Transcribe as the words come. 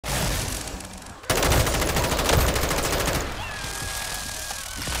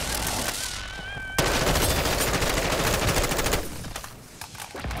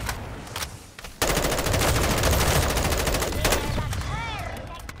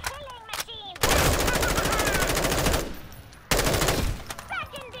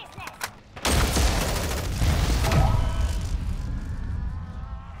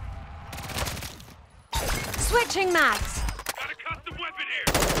Switching mags. Got a custom weapon here!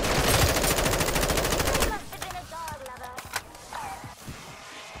 Must have been a dog lover.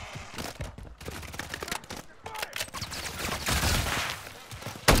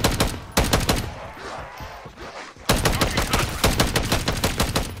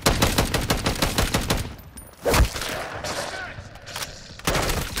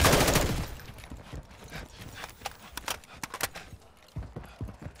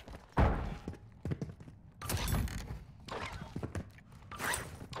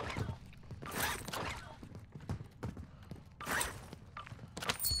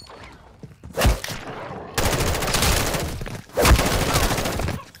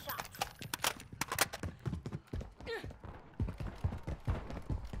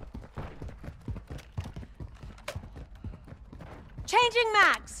 Changing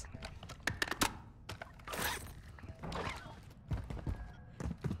mags.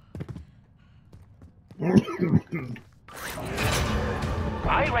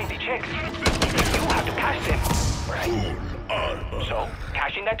 I write the checks. You have to cash them, right? So,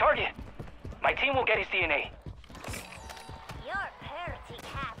 cashing that target. My team will get his DNA. You're pretty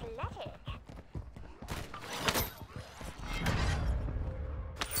athletic.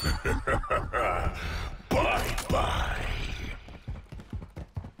 Bye-bye.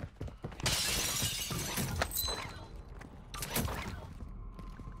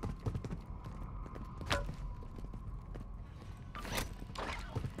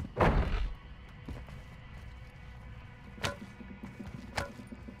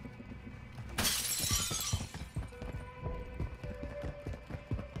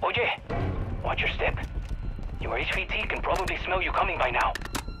 Oye, watch your step. Your HVT can probably smell you coming by now.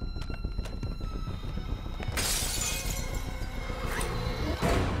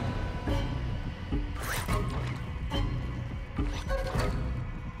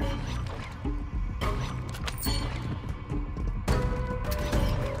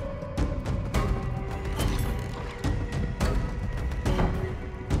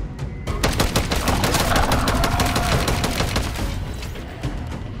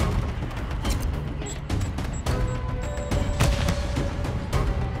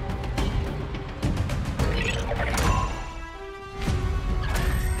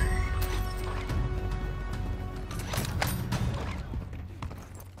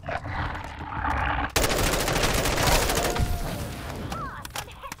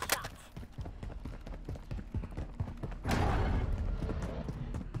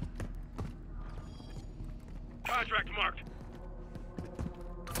 Contract marked.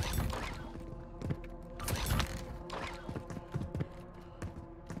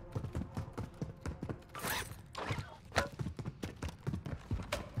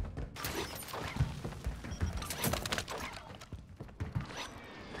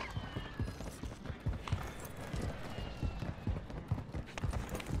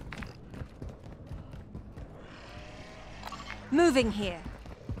 Moving here.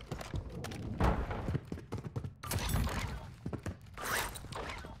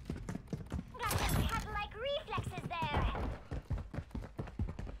 Got some cat-like reflexes there.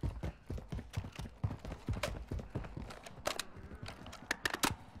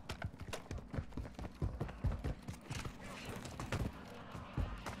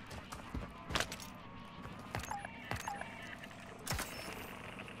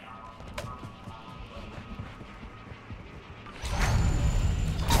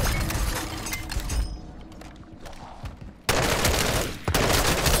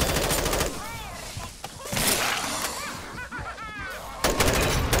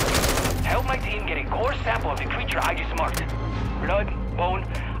 Help my team get a core sample of the creature I just marked. Blood, bone,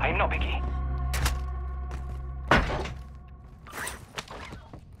 I'm not picky.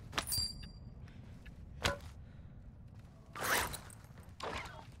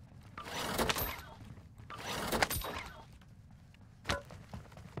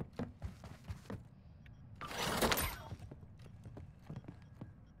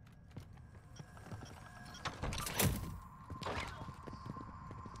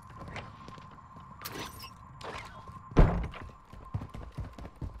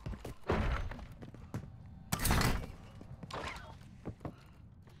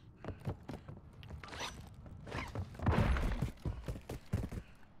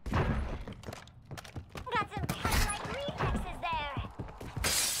 Got some cat-like reflexes there.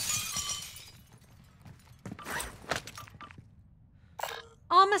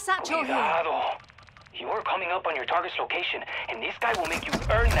 Armor satchel here. Cuidado. You're coming up on your target's location, and this guy will make you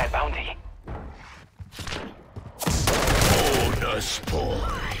earn that bounty. Bonus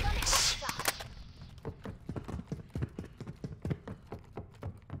points.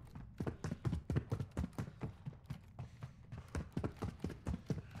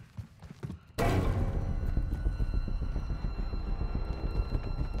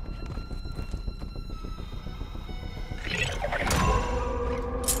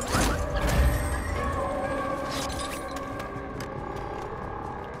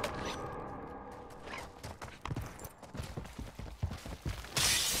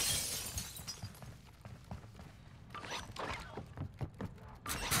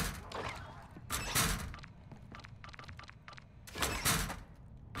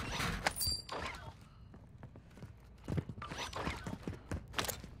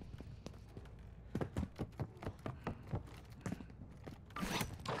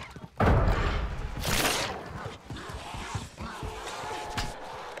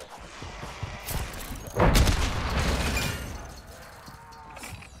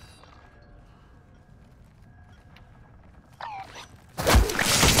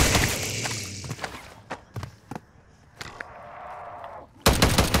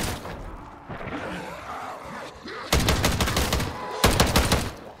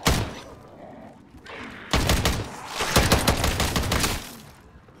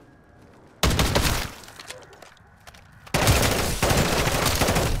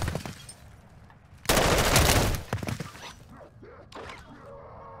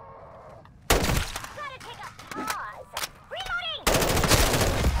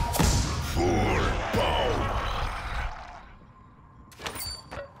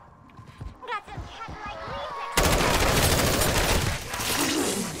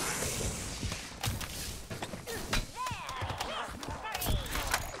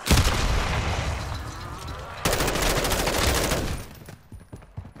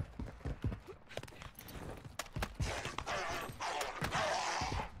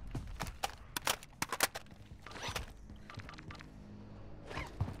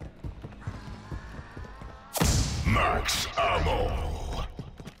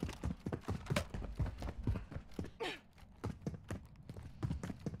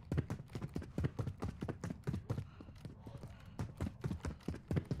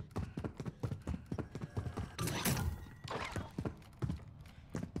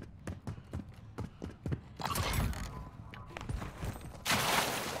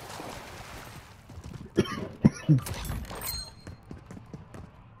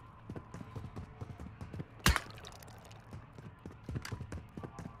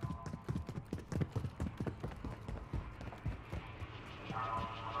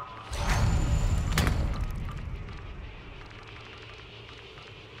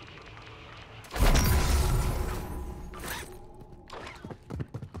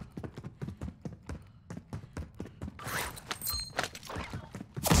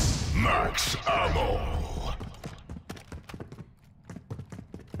 Max ammo.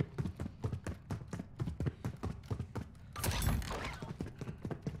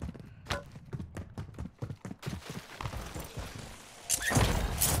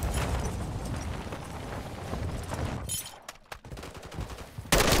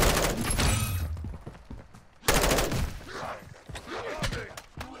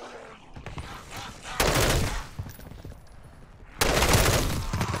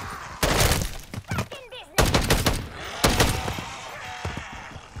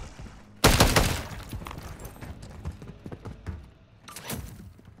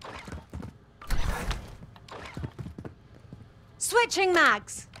 Switching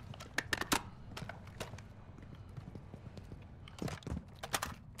mags.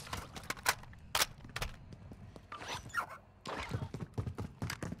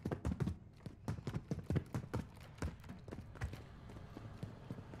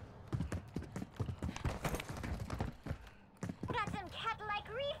 Got some cat-like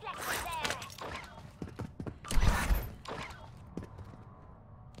reflexes there.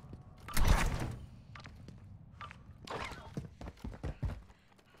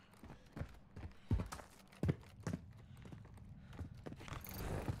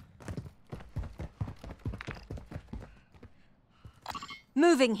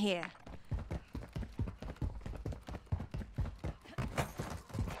 Moving here.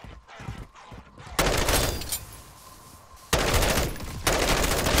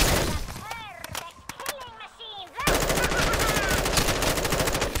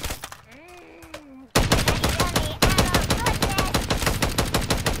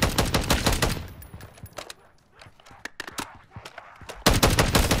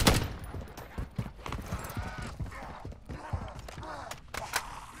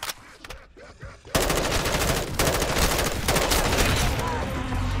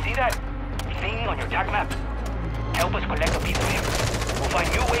 See that thing on your attack map? Help us collect a piece of him. We'll find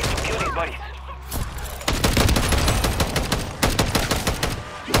new ways to kill these buddies.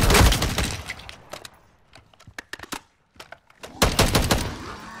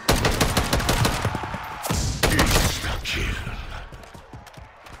 Insta-kill.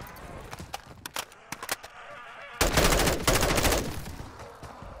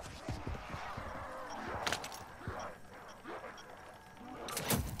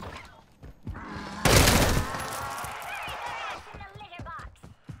 In the litter box.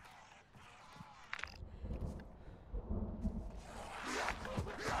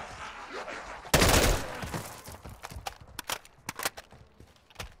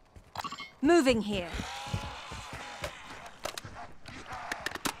 Moving here.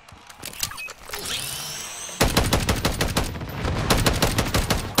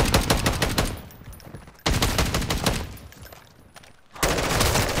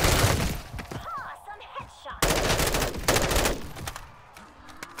 Awesome headshot.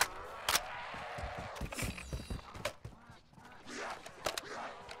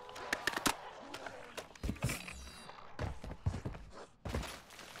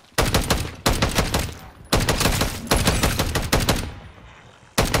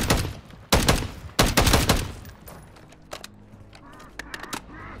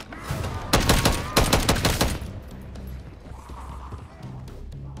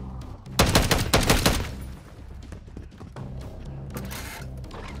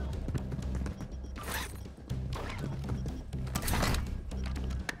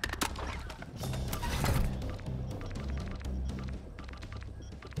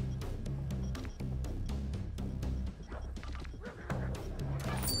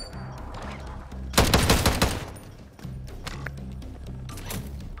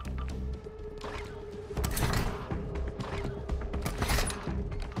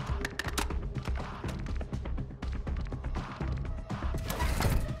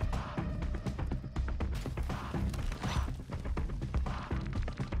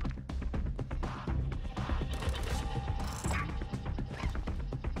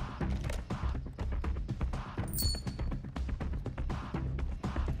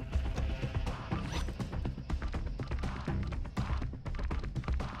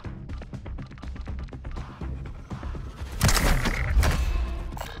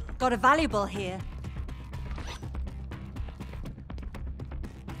 Got a valuable here.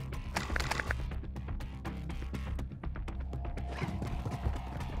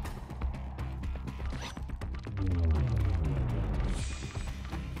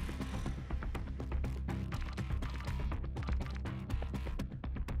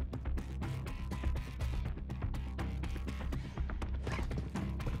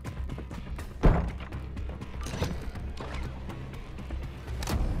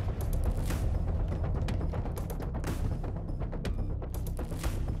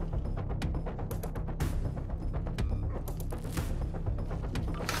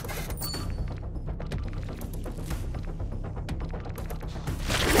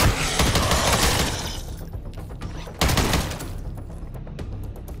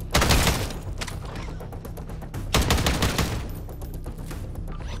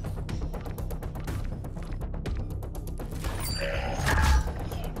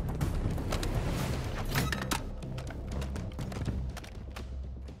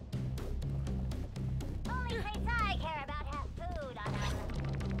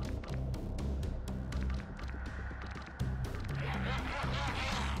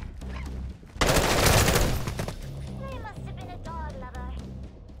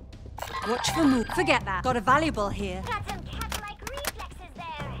 Watch for move. Forget that. Got a valuable here. Got some cat-like reflexes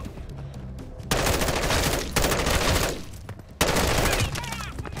there. Buried their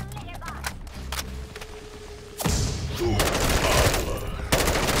ass in the litter box.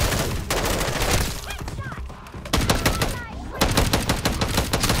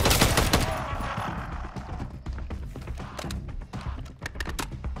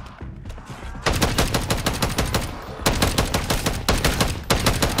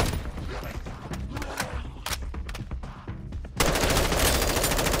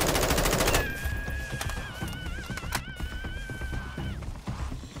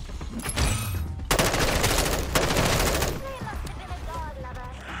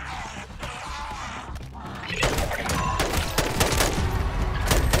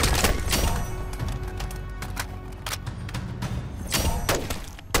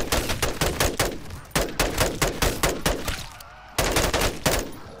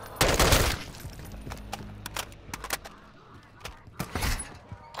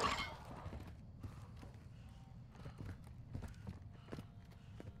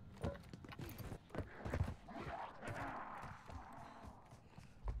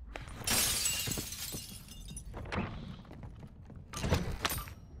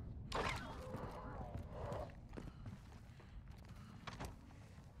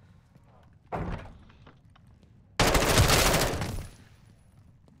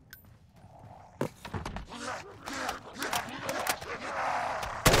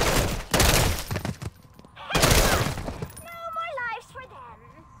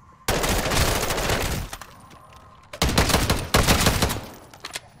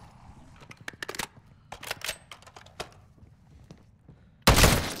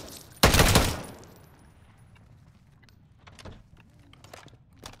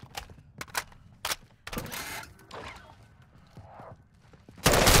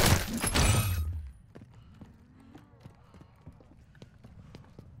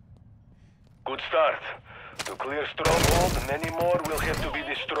 Good start. To clear Stronghold, many more will have to be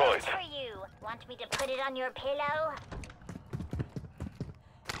destroyed. Thanks for you. Want me to put it on your pillow?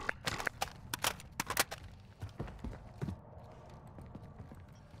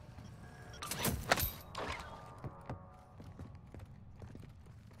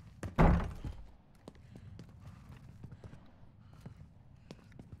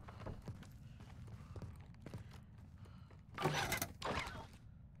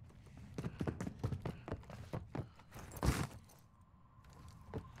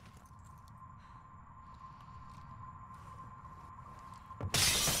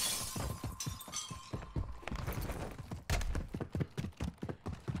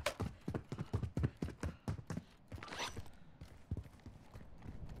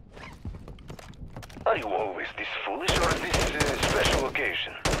 Are you always this foolish, or is this a special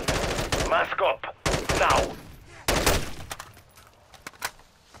occasion? Mask up, now!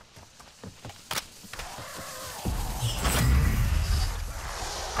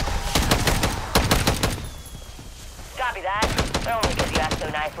 Copy that. Only because you asked so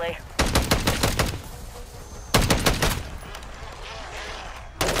nicely.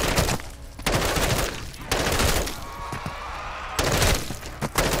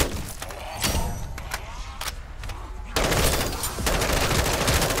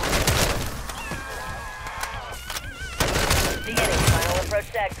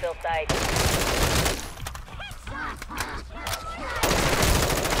 Backfill site.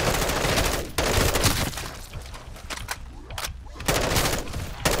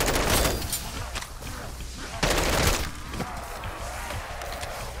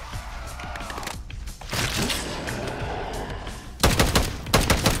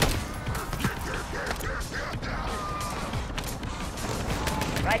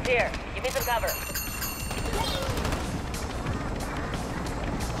 Right here. Give me some cover.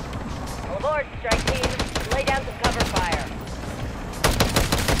 Aboard, strike team. Lay down some cover fire.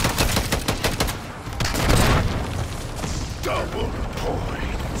 Double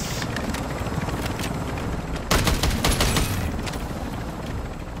points.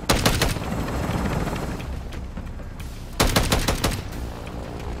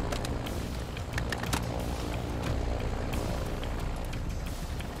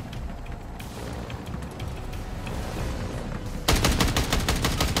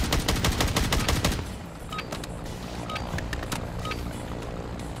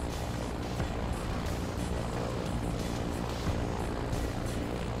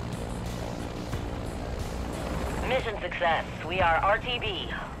 Mission success. We are RTB.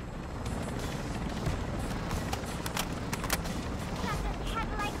 Got some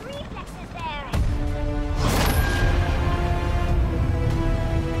cat-like reflexes there.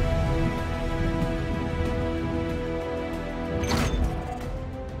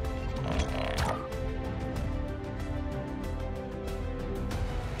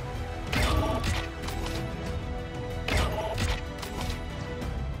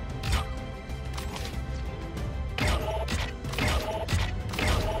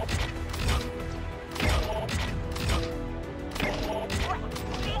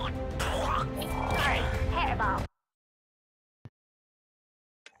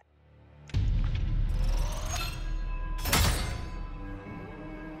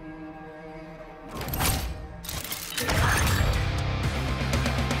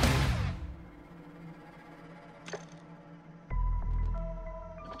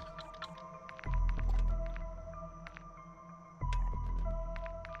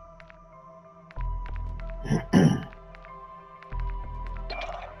 Hey,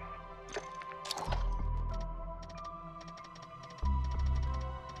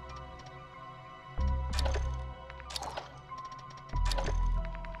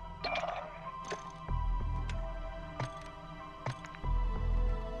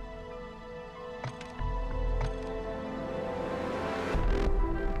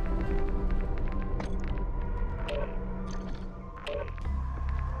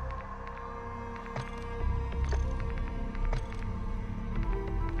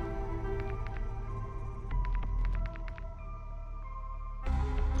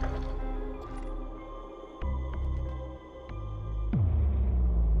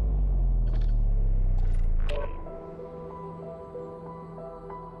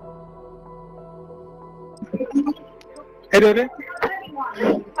 David.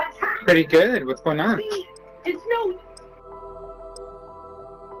 Pretty good. What's going on?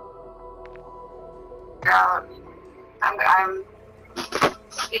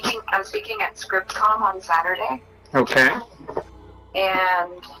 I'm speaking at ScriptCom on Saturday, Okay.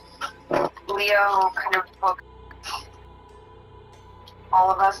 and Leo kind of booked all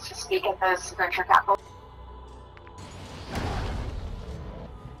of us to speak at this venture capital.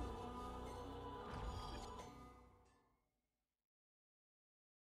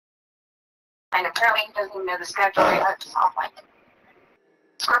 And apparently he doesn't even know the schedule yet, so I'm like,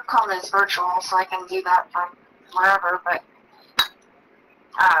 ScriptCom is virtual, so I can do that from wherever, but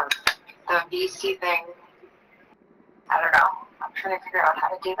the VC thing, I don't know. I'm trying to figure out how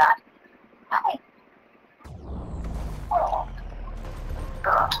to do that. Hi. Oh.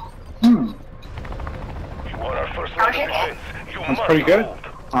 Girl. Hmm. You are our first How's line your of day? defense. You That's must pretty good.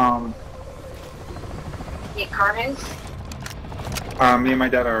 hold. Need cartoons? Me and my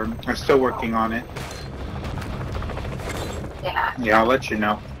dad are still working on it. Yeah. Yeah, I'll let you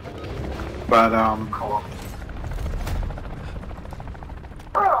know. But, Cool.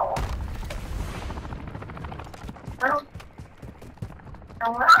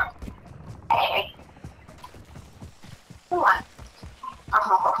 Oh. Hey. What?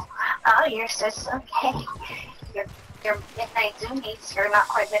 Oh, you're just okay. Your midnight zoomies. You're not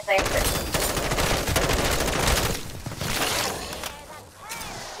quite midnight, but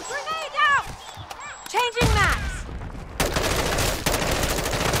Grenade out! Changing max!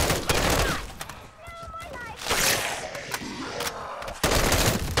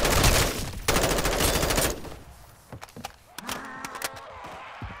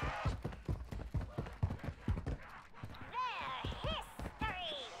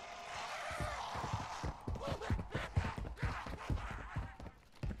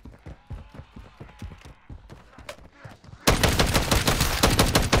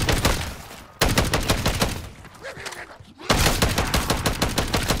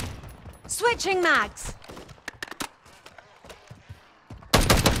 Switching mags!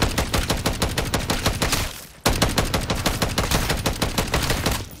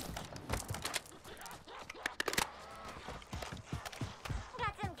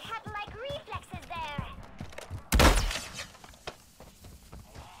 Got some cat-like reflexes there.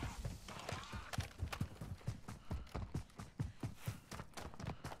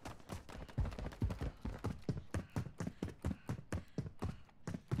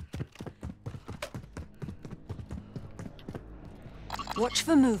 Watch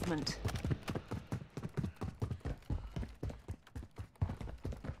for movement.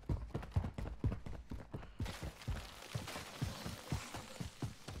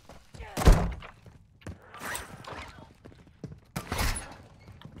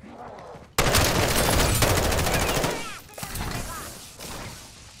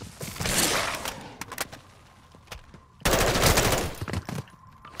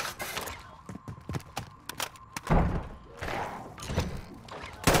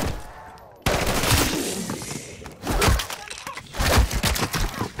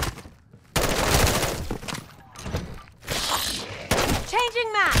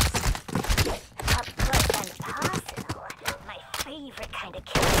 Changing max! Up close and personal. My favorite kind of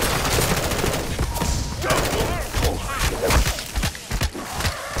kill.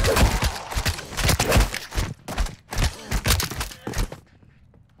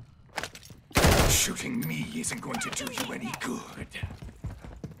 Shooting me isn't going to do you any good.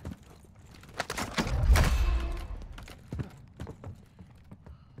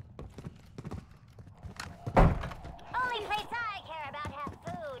 Only place I care about have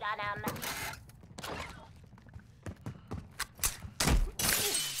food on them.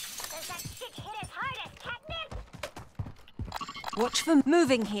 Does that shit hit as hard as catnip? Watch for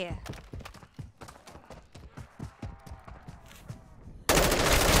moving here.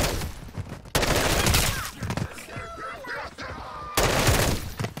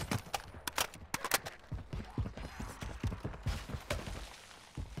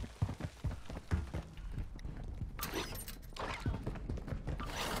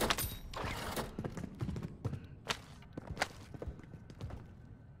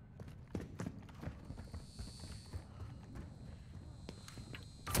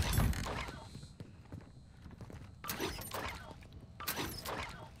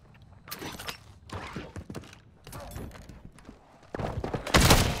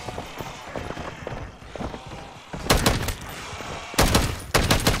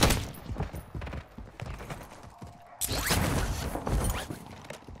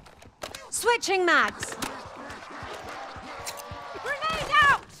 Switching mags. Grenade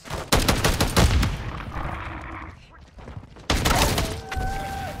out!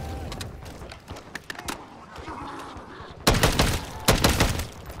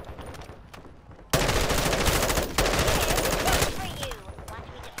 For you. Want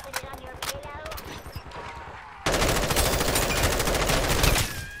me to put it on your pillow?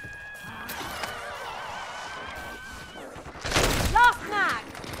 Last mag.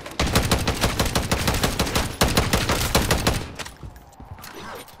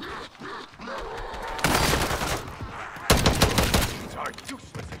 These are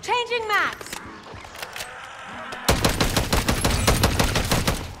useless. Changing mags.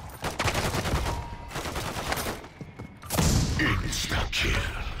 Insta-kill.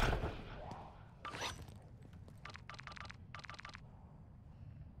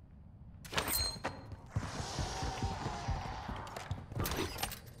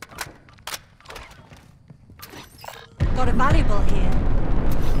 Got a valuable here.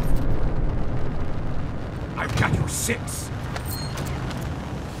 I've got you 6.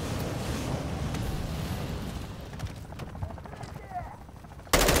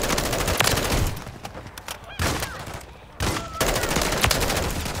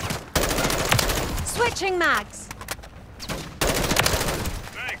 Switching mags.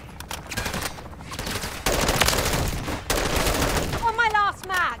 On my last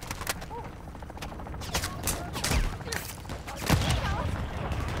mag.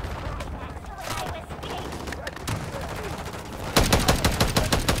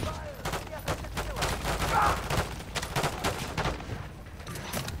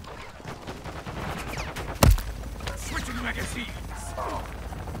 Switching magazines.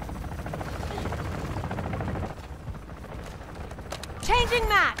 Changing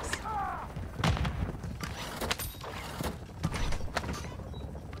mags.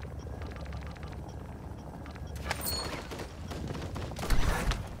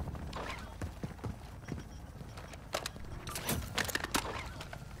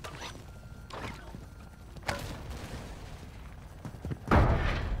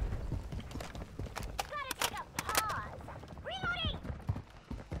 Gotta take a pause. Reloading!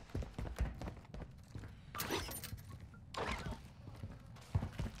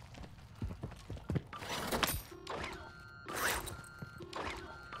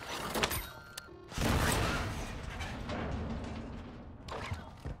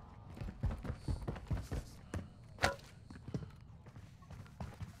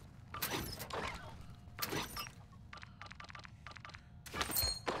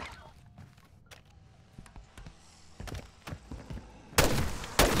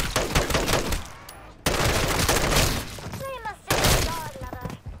 They must have a dog lover.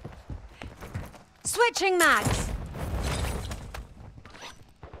 Switching mags.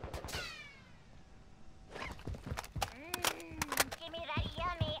 Give me that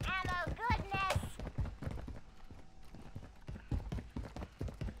yummy ammo goodness.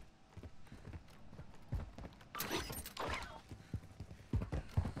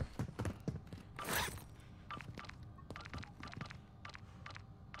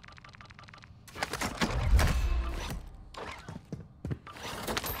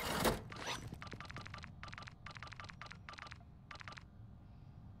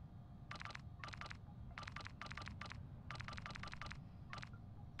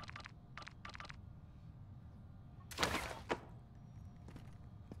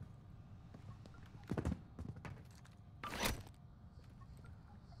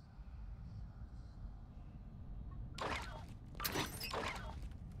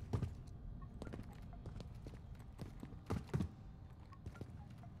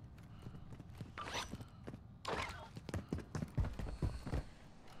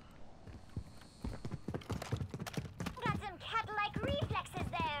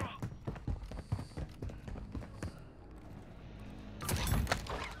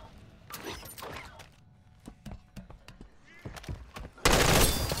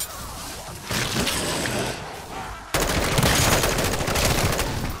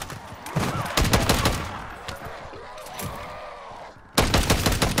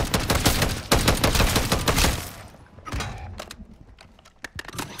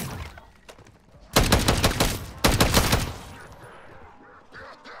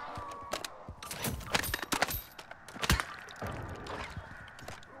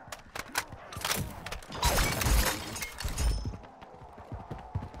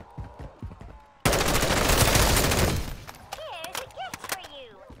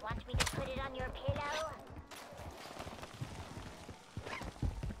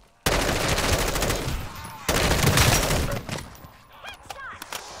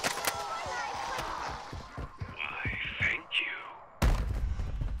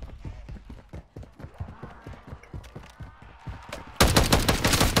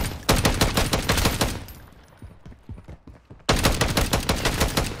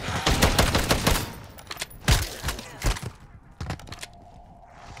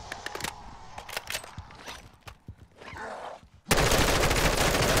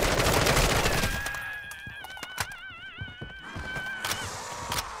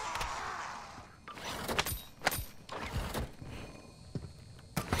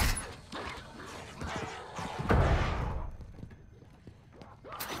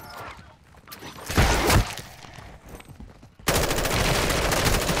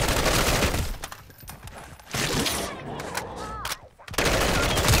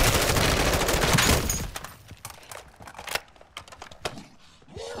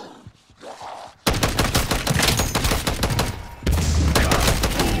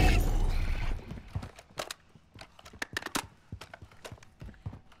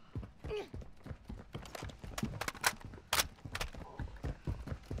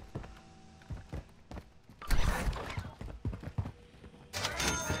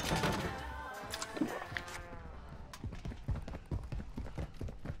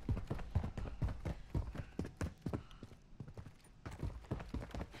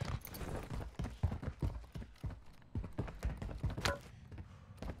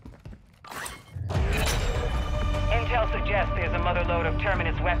 intel suggests there's a motherload of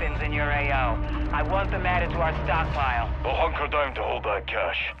Terminus weapons in your AO. I want them added to our stockpile. We'll hunker down to hold that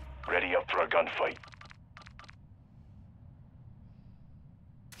cash. Ready up for a gunfight.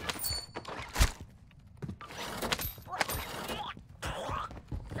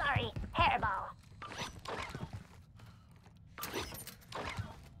 Sorry, hairball.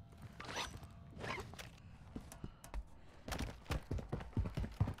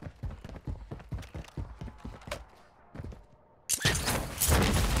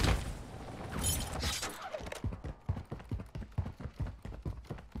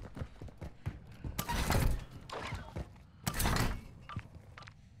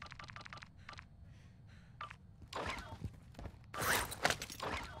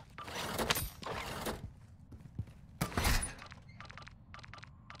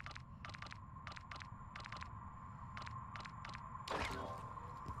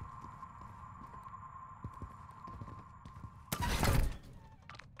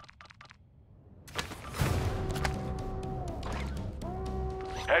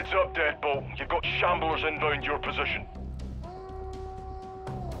 Heads up, Deadbolt. You've got shamblers inbound your position.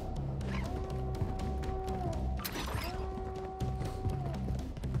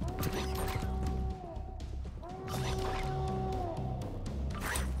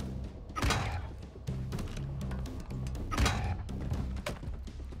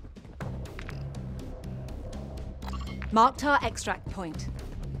 Marked our extract point.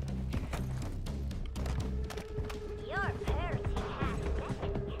 Your party has nothing.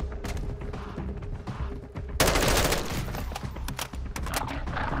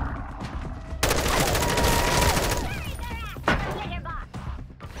 Litter box. Back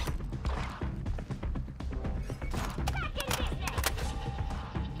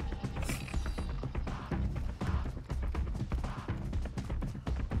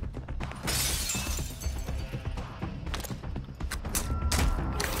in business.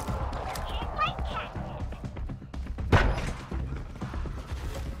 White cat.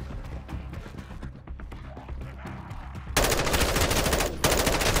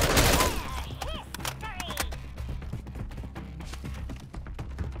 History.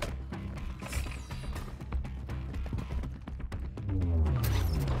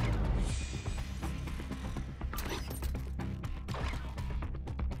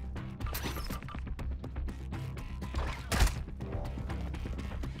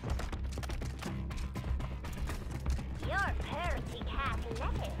 Your party has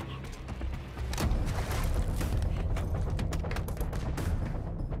nothing.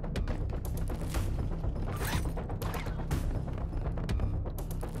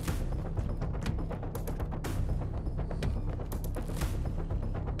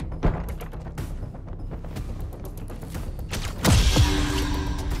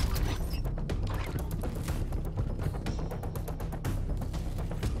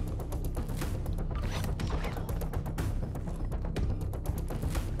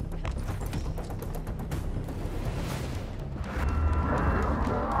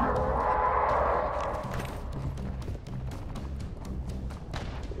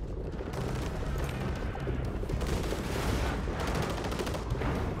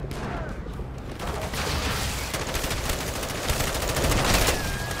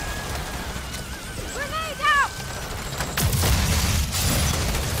 Grenade out!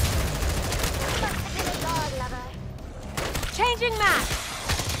 Must have been a dog lover. Changing mag!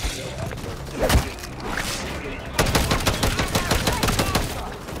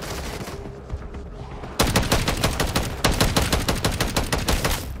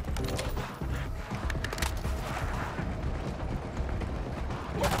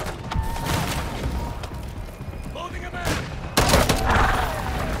 Loading a man!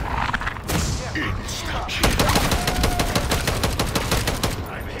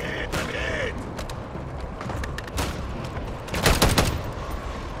 I'm hit!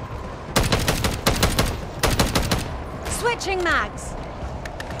 Switching mags!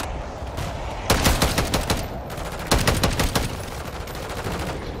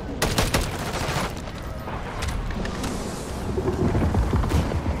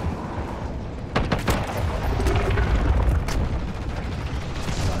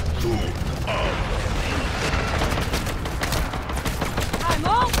 I'm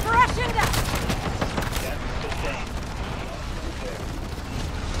all freshened up!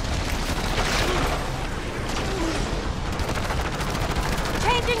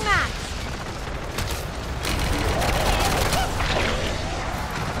 Changing mags!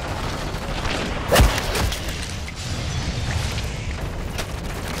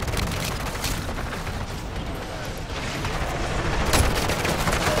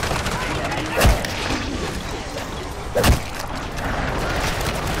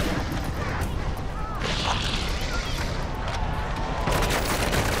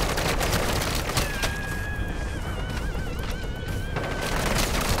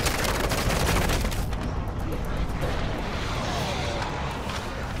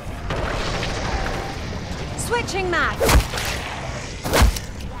 Switching mags.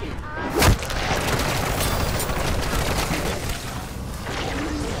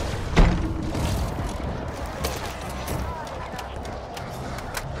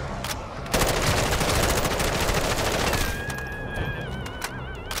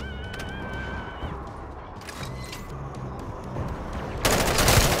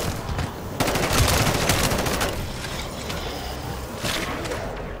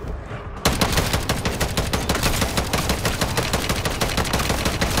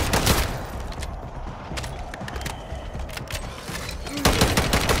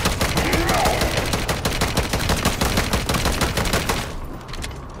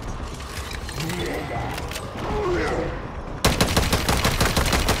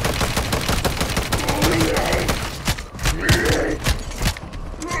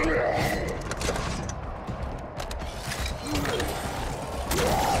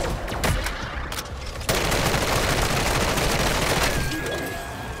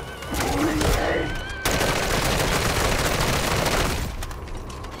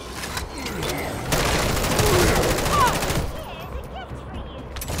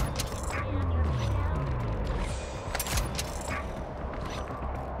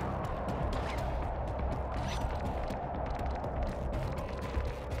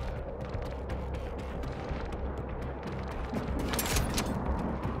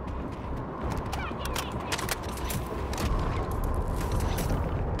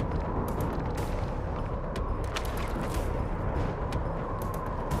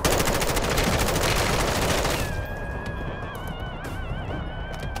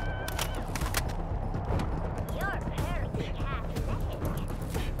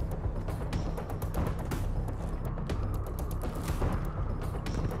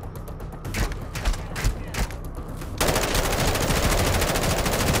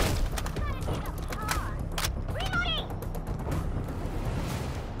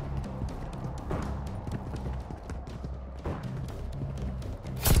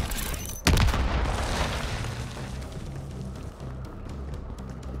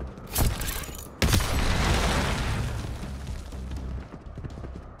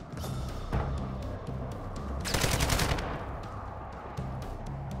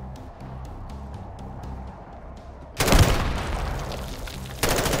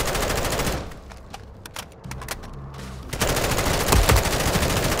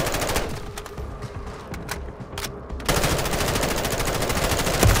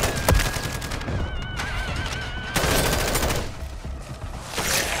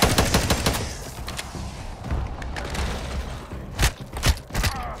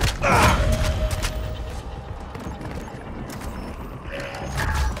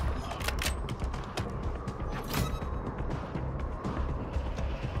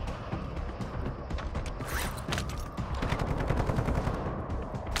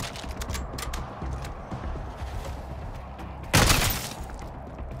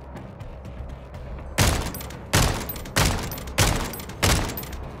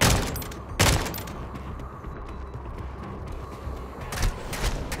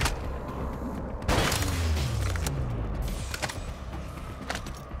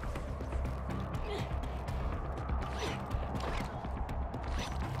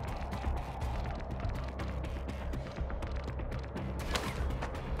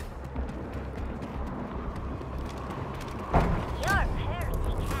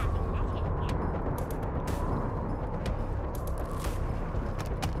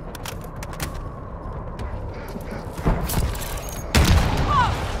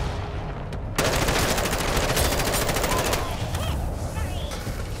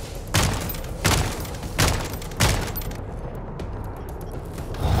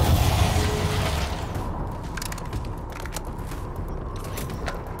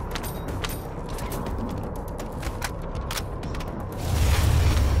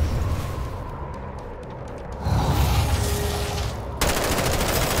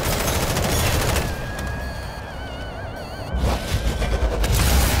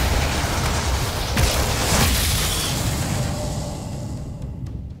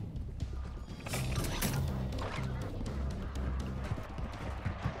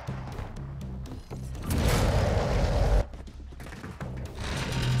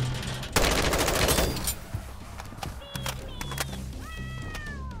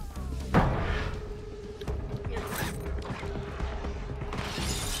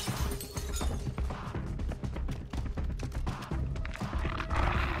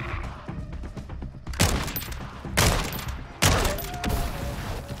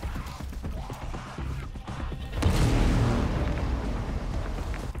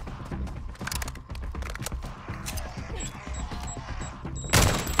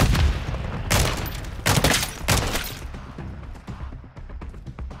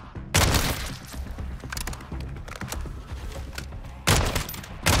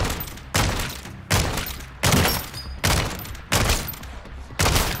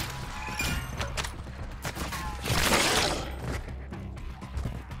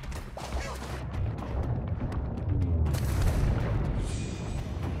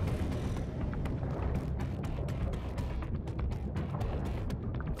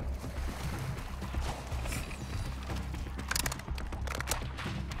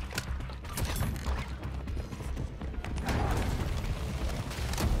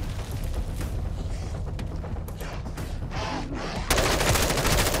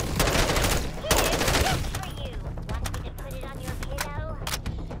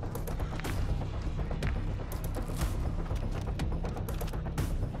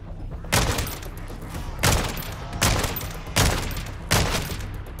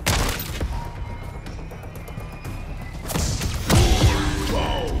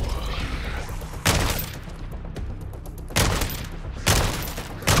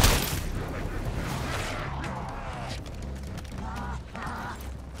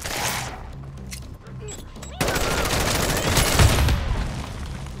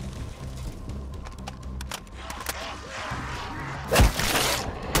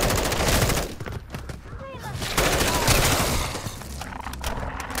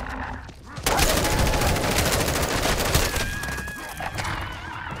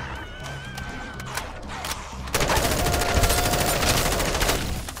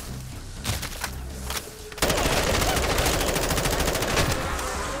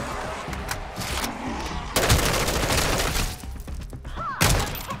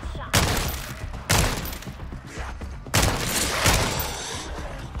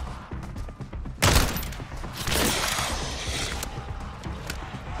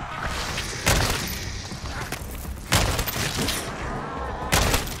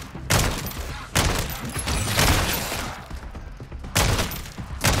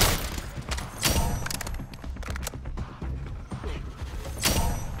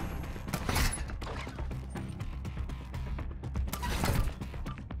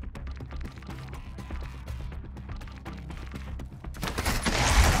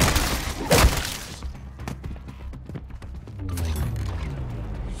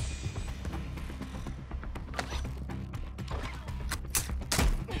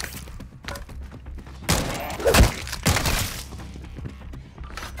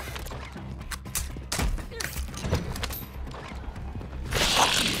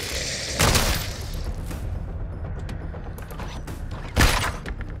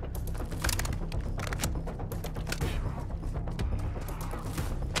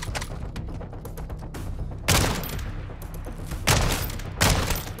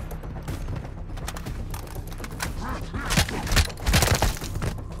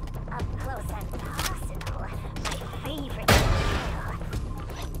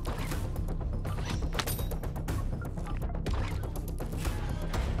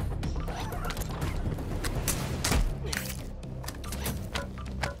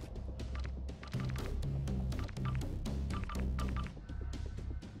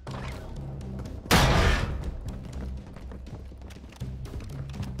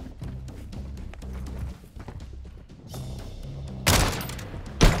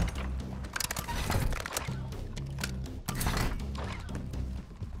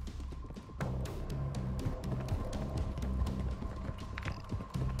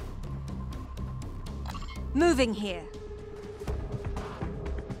 Moving here.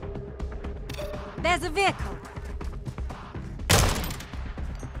 There's a vehicle.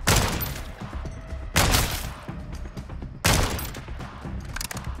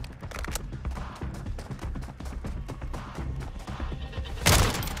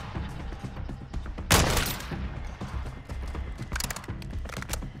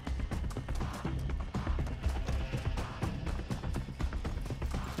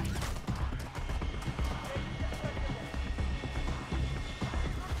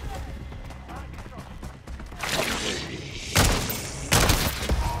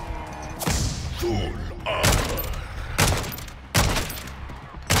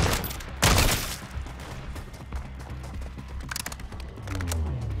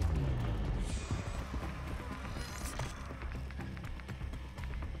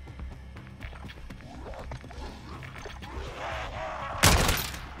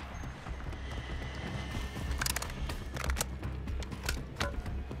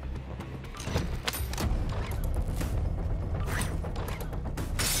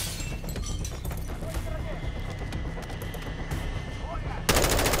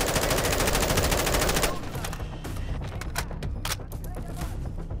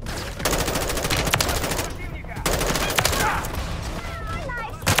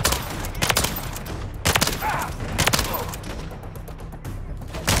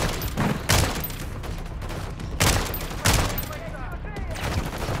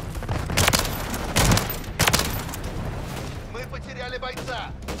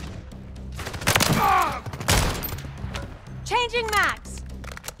 Changing mags.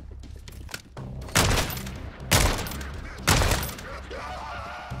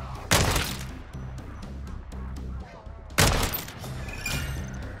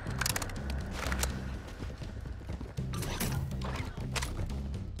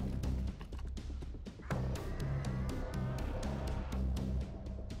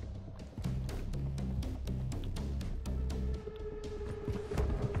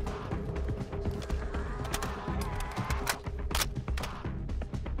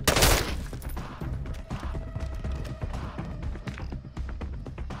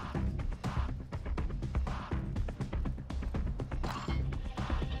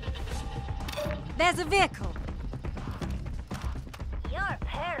 There's a vehicle. You're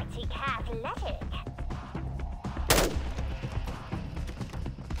pretty athletic.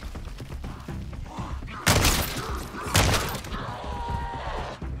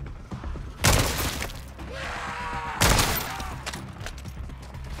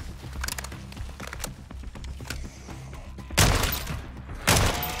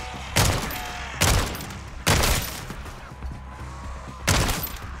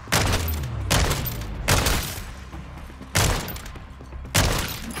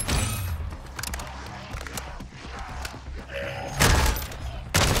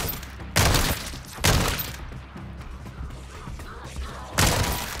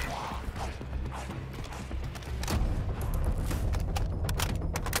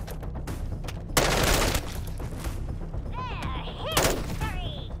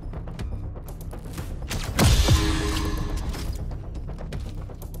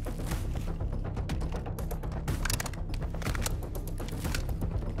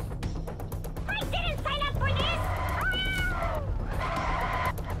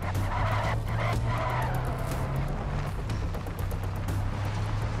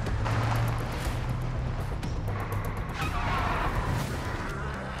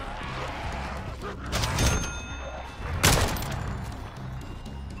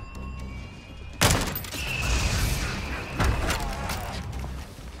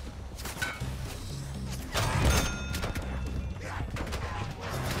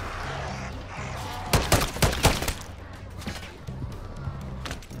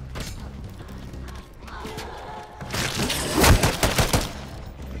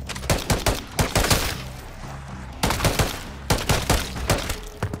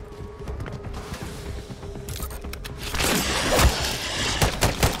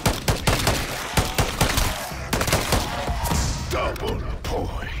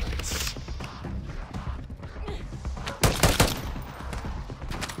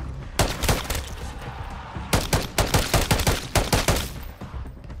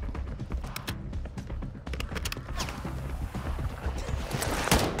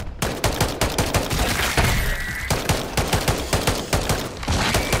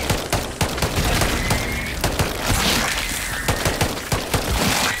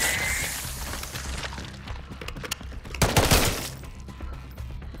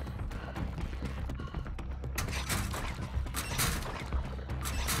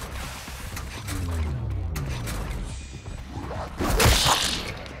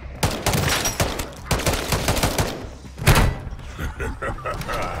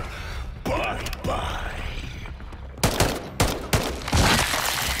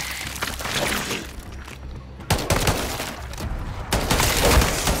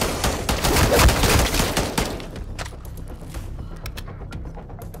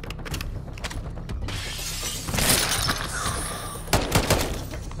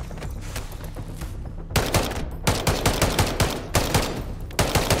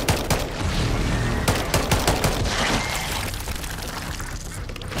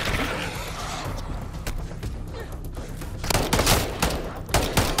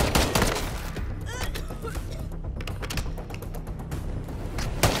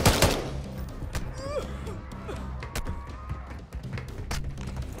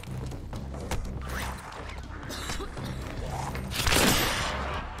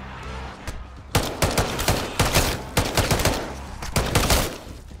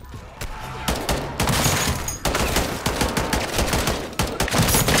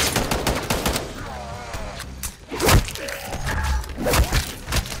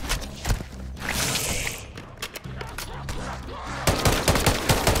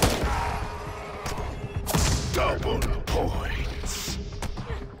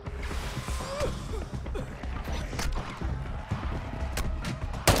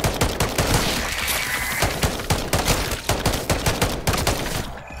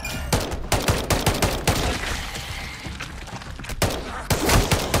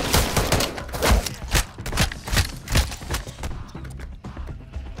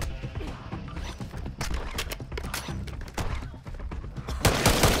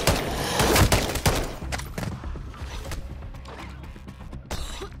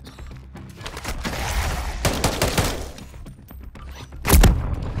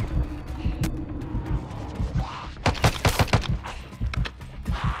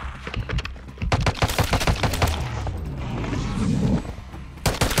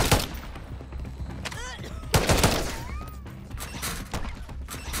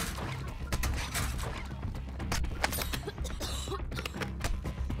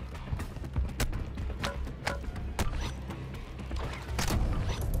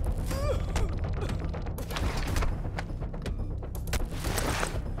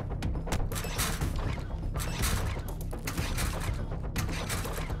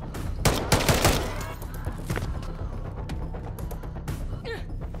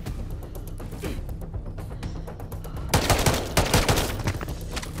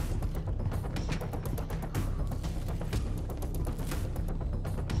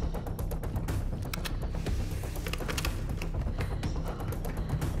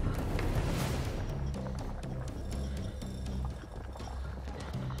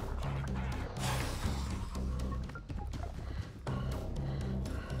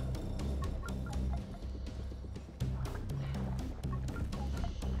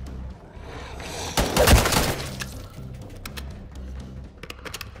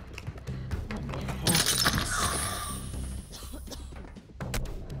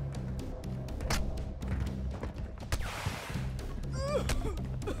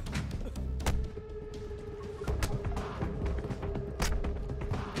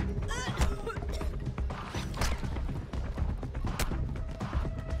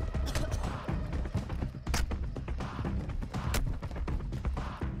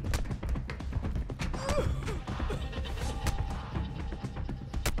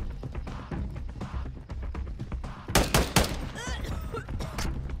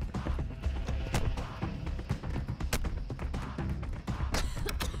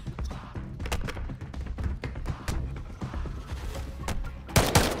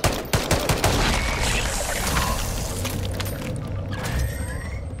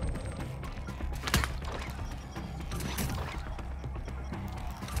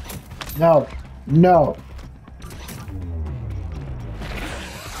 No. No.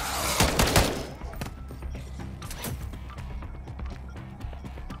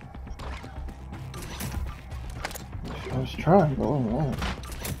 I was trying, but wasn't right.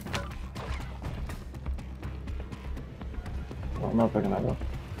 Oh, I'm not picking that up.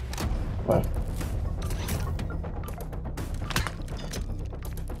 But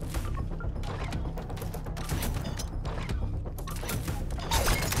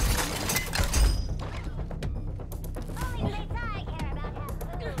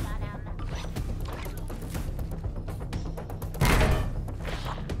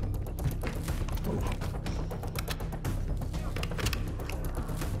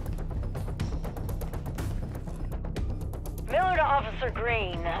Miller to Officer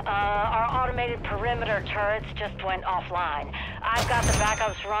Green. Our automated perimeter turrets just went offline. I've got the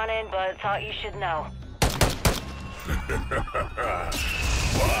backups running, but thought you should know.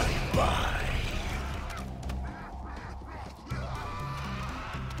 Bye-bye.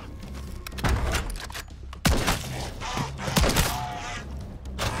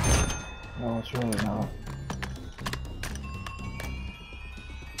 no, it's really not.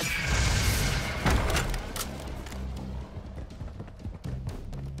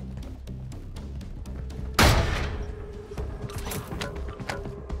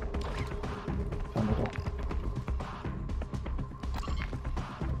 Time to go.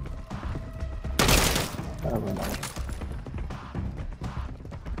 Never mind.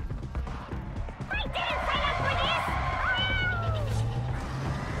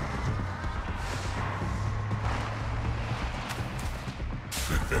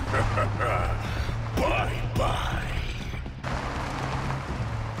 Bye-bye.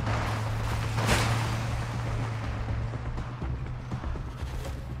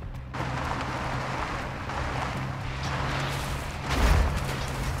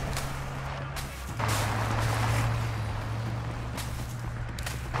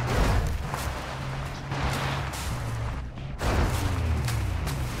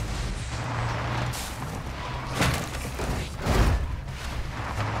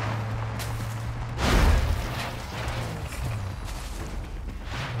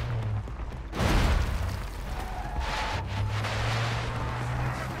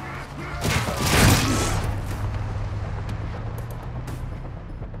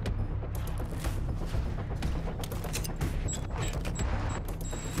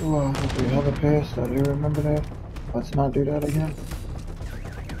 Well, if we have a pass, I do remember that. Let's not do that again.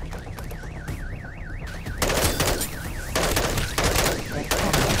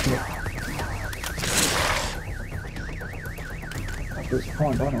 At this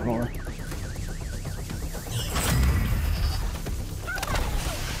point, I don't know.